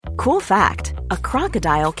Cool fact, a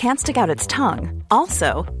crocodile can't stick out its tongue.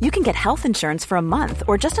 Also, you can get health insurance for a month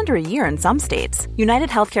or just under a year in some states. United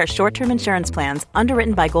Healthcare short-term insurance plans,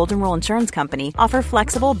 underwritten by Golden Rule Insurance Company, offer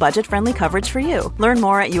flexible, budget-friendly coverage for you. Learn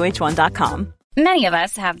more at uh1.com. Many of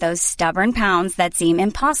us have those stubborn pounds that seem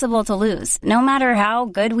impossible to lose, no matter how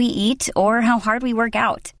good we eat or how hard we work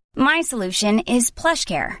out. My solution is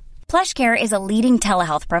PlushCare. PlushCare is a leading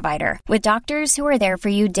telehealth provider with doctors who are there for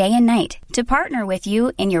you day and night to partner with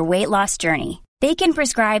you in your weight loss journey. They can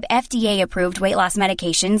prescribe FDA-approved weight loss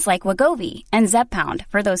medications like Wegovy and Zepbound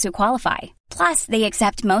for those who qualify. Plus, they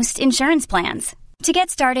accept most insurance plans. To get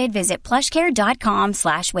started, visit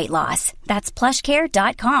plushcare.com/weightloss. That's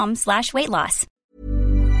plushcare.com/weightloss.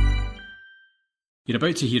 You're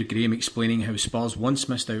about to hear Graham explaining how Spurs once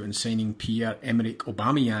missed out on signing Pierre-Emerick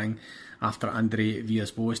Aubameyang after Andre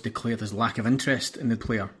Villas-Boas declared his lack of interest in the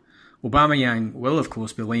player. Aubameyang will of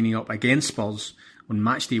course be lining up against Spurs on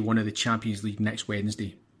matchday 1 of the Champions League next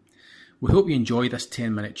Wednesday. We hope you enjoy this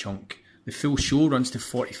 10-minute chunk. The full show runs to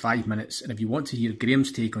 45 minutes, and if you want to hear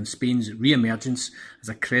Graham's take on Spain's re-emergence as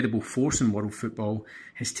a credible force in world football,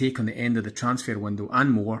 his take on the end of the transfer window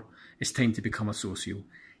and more, it's time to become a socio.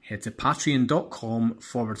 Head to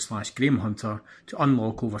patreon.com/Graham Hunter to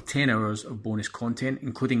unlock over 10 hours of bonus content,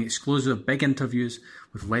 including exclusive big interviews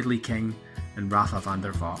with Ledley King and Rafa van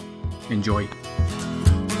der Vaart. Enjoy.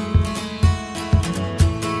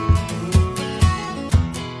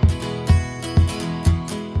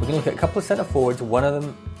 We're going to look at a couple of centre forwards. One of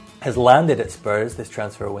them has landed at Spurs this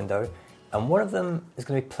transfer window, and one of them is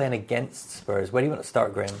going to be playing against Spurs. Where do you want to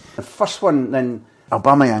start, Graham? The first one, then,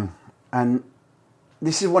 Aubameyang. And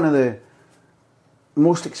this is one of the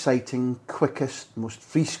most exciting, quickest, most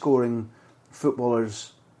free-scoring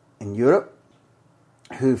footballers in Europe,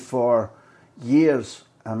 who for years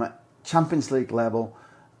at Champions League level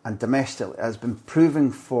and domestically has been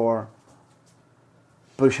proving for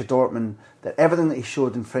Borussia Dortmund that everything that he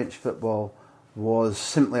showed in French football was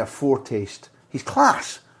simply a foretaste. He's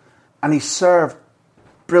class, and he's served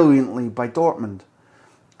brilliantly by Dortmund,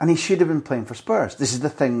 and he should have been playing for Spurs. This is the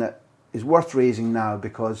thing that is worth raising now,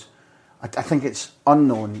 because I think it's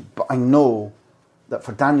unknown, but I know that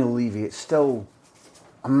for Daniel Levy it's still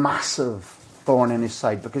a massive thorn in his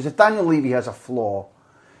side, because if Daniel Levy has a flaw,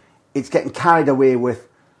 it's getting carried away with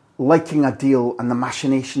liking a deal and the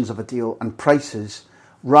machinations of a deal and prices,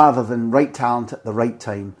 rather than right talent at the right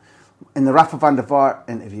time. In the Rafa van der Vaart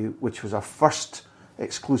interview, which was our first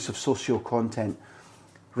exclusive socio content,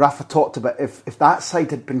 Rafa talked about if that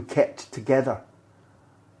side had been kept together.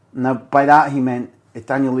 Now, by that he meant if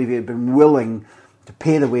Daniel Levy had been willing to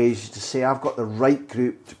pay the wages, to say, I've got the right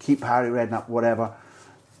group to keep Harry Redknapp, whatever.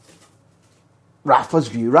 Rafa's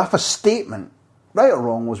view, Rafa's statement, right or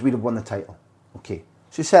wrong, was we'd have won the title. Okay,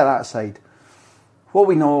 so you set that aside. What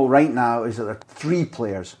we know right now is that there are 3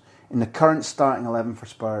 players in the current starting 11 for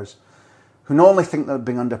Spurs who not only think they're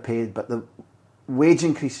being underpaid, but the wage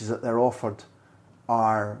increases that they're offered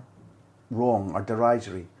are wrong, are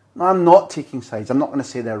derisory. Now, I'm not taking sides. I'm not going to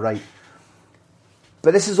say they're right.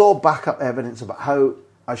 But this is all backup evidence about how,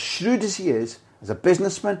 as shrewd as he is, as a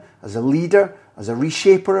businessman, as a leader, as a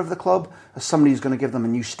reshaper of the club, as somebody who's going to give them a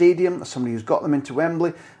new stadium, as somebody who's got them into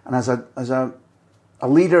Wembley, and as a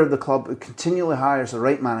leader of the club who continually hires the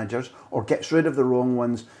right managers or gets rid of the wrong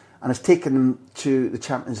ones and has taken them to the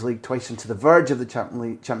Champions League twice and to the verge of the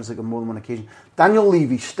Champions League on more than one occasion, Daniel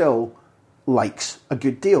Levy still likes a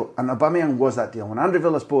good deal. And Aubameyang was that deal. When Andre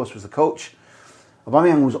Villas-Boas was the coach,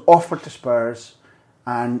 Aubameyang was offered to Spurs,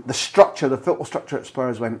 and the football structure at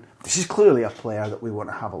Spurs went, this is clearly a player that we want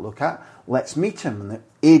to have a look at. Let's meet him. And the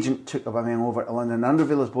agent took Aubameyang over to London. And Andre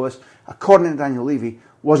Villas-Boas, according to Daniel Levy,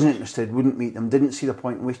 wasn't interested, wouldn't meet them, didn't see the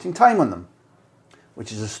point in wasting time on them.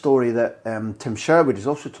 Which is a story that Tim Sherwood has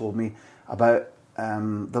also told me about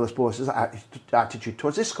Villas-Boas' attitude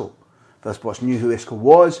towards Isco. Villas-Boas knew who Isco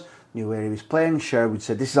was, knew where he was playing. Sherwood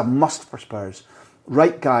said, this is a must for Spurs.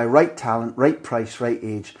 Right guy, right talent, right price, right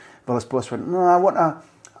age. Villas-Boas went, no,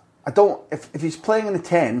 if he's playing in the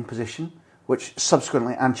 10 position, which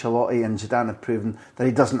subsequently Ancelotti and Zidane have proven that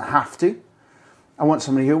he doesn't have to, I want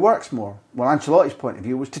somebody who works more. Well, Ancelotti's point of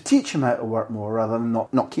view was to teach him how to work more rather than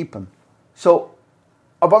not keep him. So,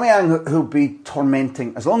 Aubameyang, who'll be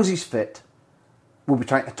tormenting, as long as he's fit, will be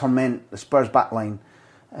trying to torment the Spurs backline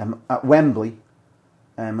at Wembley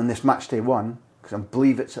in this match day 1, because I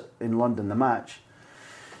believe it's in London, the match.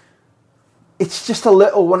 It's just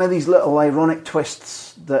one of these little ironic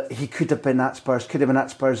twists that he could have been at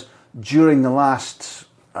Spurs during the last,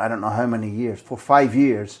 I don't know how many years, 4-5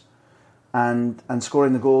 years, and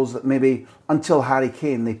scoring the goals that maybe until Harry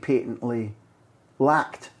Kane they patently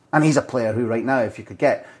lacked. And he's a player who right now, if you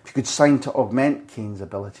could sign to augment Kane's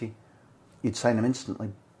ability, you'd sign him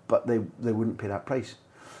instantly, but they wouldn't pay that price.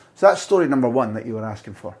 So that's story number one that you were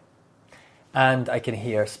asking for. And I can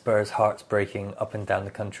hear Spurs' hearts breaking up and down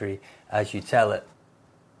the country as you tell it.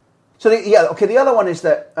 So, the other one is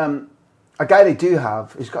that a guy they do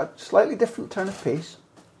have, he's got a slightly different turn of pace,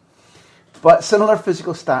 but similar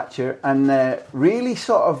physical stature and really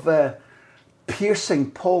sort of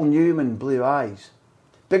piercing Paul Newman blue eyes.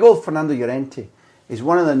 Big old Fernando Llorente is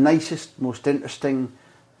one of the nicest, most interesting,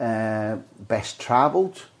 best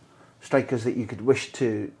travelled strikers that you could wish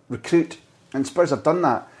to recruit. And Spurs have done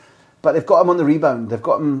that. But they've got him on the rebound. They've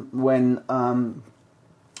got him when,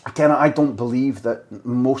 again, I don't believe that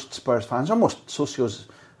most Spurs fans, or most socios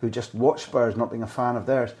who just watch Spurs, not being a fan of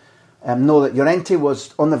theirs, know that Llorente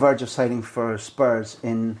was on the verge of signing for Spurs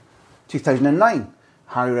in 2009.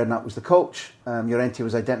 Harry Redknapp was the coach. Llorente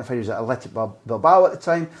was identified, he was at Athletic Bilbao at the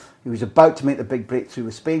time. He was about to make the big breakthrough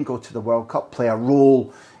with Spain, go to the World Cup, play a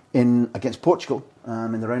role against Portugal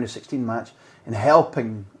in the round of 16 match, in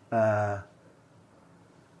helping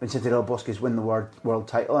Vicente Del Bosque's win the world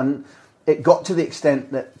title. And it got to the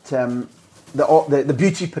extent that the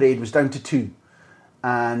beauty parade was down to 2.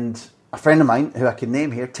 And a friend of mine, who I can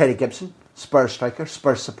name here, Terry Gibson, Spurs striker,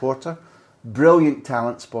 Spurs supporter, brilliant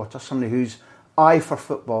talent spotter, somebody whose eye for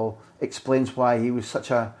football explains why he was such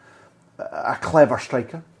a clever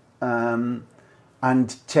striker. And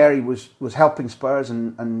Terry was helping Spurs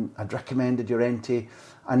and had recommended Llorente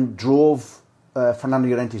and drove Fernando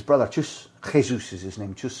Llorente's brother, Chus, Jesus is his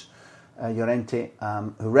name, Chus Llorente,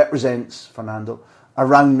 who represents Fernando,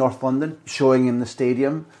 around North London, showing him the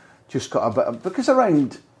stadium. Just got a bit of, because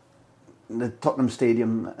around the Tottenham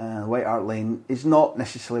Stadium, White Hart Lane, is not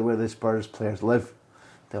necessarily where the Spurs players live.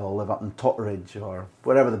 They all live up in Totteridge or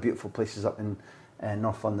wherever the beautiful places up in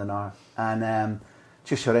North London are. And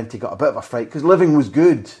Chus Llorente got a bit of a fright because living was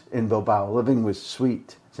good in Bilbao. Living was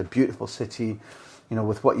sweet. It's a beautiful city. You know,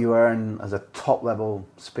 with what you earn as a top-level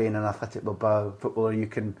Spain and Athletic Bilbao footballer, you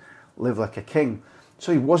can live like a king.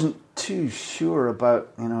 So he wasn't too sure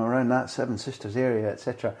about, around that Seven Sisters area,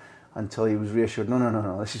 etc., until he was reassured,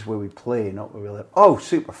 no, this is where we play, not where we live. Oh,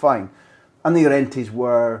 super, fine. And the Llorentes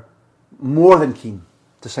were more than keen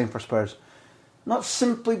to sign for Spurs. Not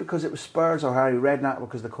simply because it was Spurs or Harry Redknapp,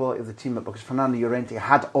 because of the quality of the team, but because Fernando Llorente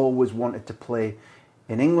had always wanted to play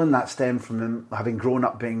in England. That stemmed from him having grown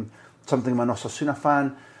up being something of an Osasuna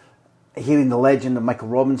fan, hearing the legend of Michael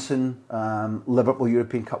Robinson, Liverpool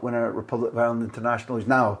European Cup winner, Republic of Ireland international, who's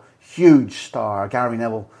now a huge star, Gary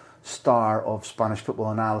Neville star of Spanish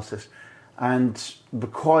football analysis. And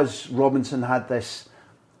because Robinson had this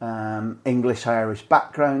English-Irish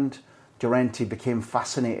background, Llorente became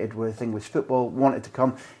fascinated with English football, wanted to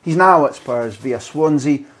come. He's now at Spurs via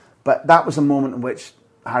Swansea, but that was a moment in which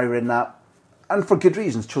Harry Redknapp, and for good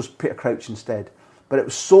reasons, chose Peter Crouch instead. But it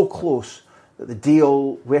was so close that the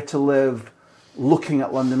deal, where to live, looking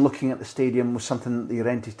at London, looking at the stadium, was something that the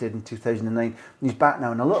Llorentes did in 2009. And he's back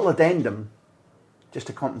now. And a little addendum, just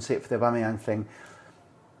to compensate for the Aubameyang thing.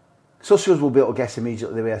 Socios will be able to guess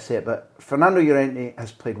immediately the way I say it, but Fernando Llorente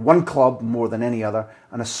has played one club more than any other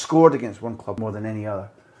and has scored against one club more than any other.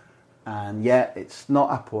 And yet, it's not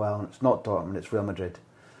Apoel and it's not Dortmund, it's Real Madrid.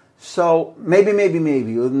 So, maybe,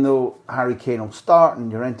 even though Harry Kane will start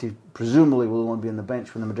and Llorente presumably will only be on the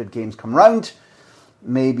bench when the Madrid games come round,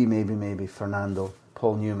 maybe Fernando,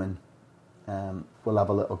 Paul Newman, will have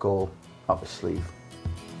a little goal up his sleeve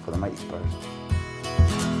for the mighty Spurs.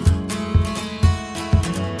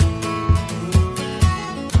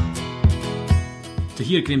 To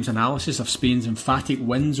hear Graham's analysis of Spain's emphatic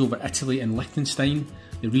wins over Italy and Liechtenstein,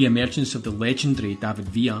 the re-emergence of the legendary David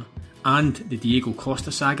Villa, and the Diego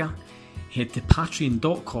Costa saga, head to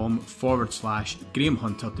patreon.com/Graham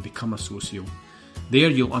Hunter to become a socio. There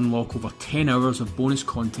you'll unlock over 10 hours of bonus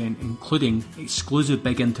content, including exclusive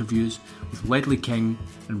big interviews with Ledley King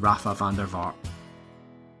and Rafa van der Vaart.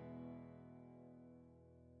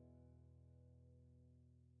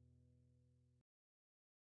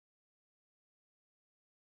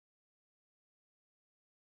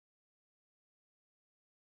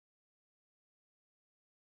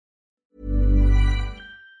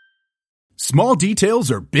 Small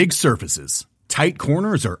details are big surfaces. Tight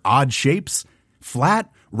corners are odd shapes.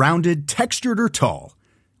 Flat, rounded, textured, or tall.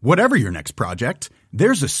 Whatever your next project,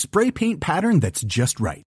 there's a spray paint pattern that's just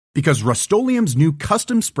right. Because Rust-Oleum's new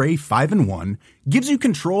Custom Spray 5-in-1 gives you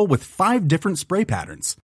control with 5 different spray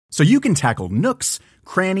patterns. So you can tackle nooks,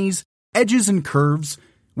 crannies, edges, and curves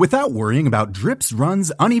without worrying about drips,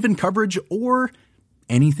 runs, uneven coverage, or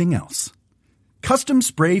anything else. Custom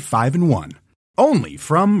Spray 5-in-1. Only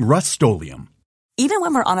from Rust-Oleum. Even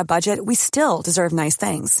when we're on a budget, we still deserve nice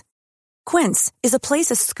things. Quince is a place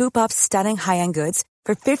to scoop up stunning high-end goods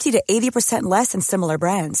for 50 to 80% less than similar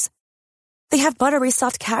brands. They have buttery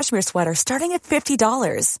soft cashmere sweaters starting at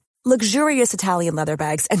 $50, luxurious Italian leather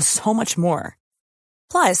bags, and so much more.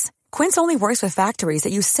 Plus, Quince only works with factories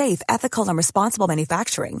that use safe, ethical, and responsible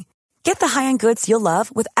manufacturing. Get the high-end goods you'll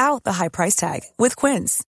love without the high price tag with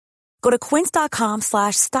Quince. Go to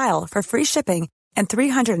quince.com/style for free shipping and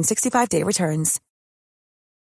 365-day returns.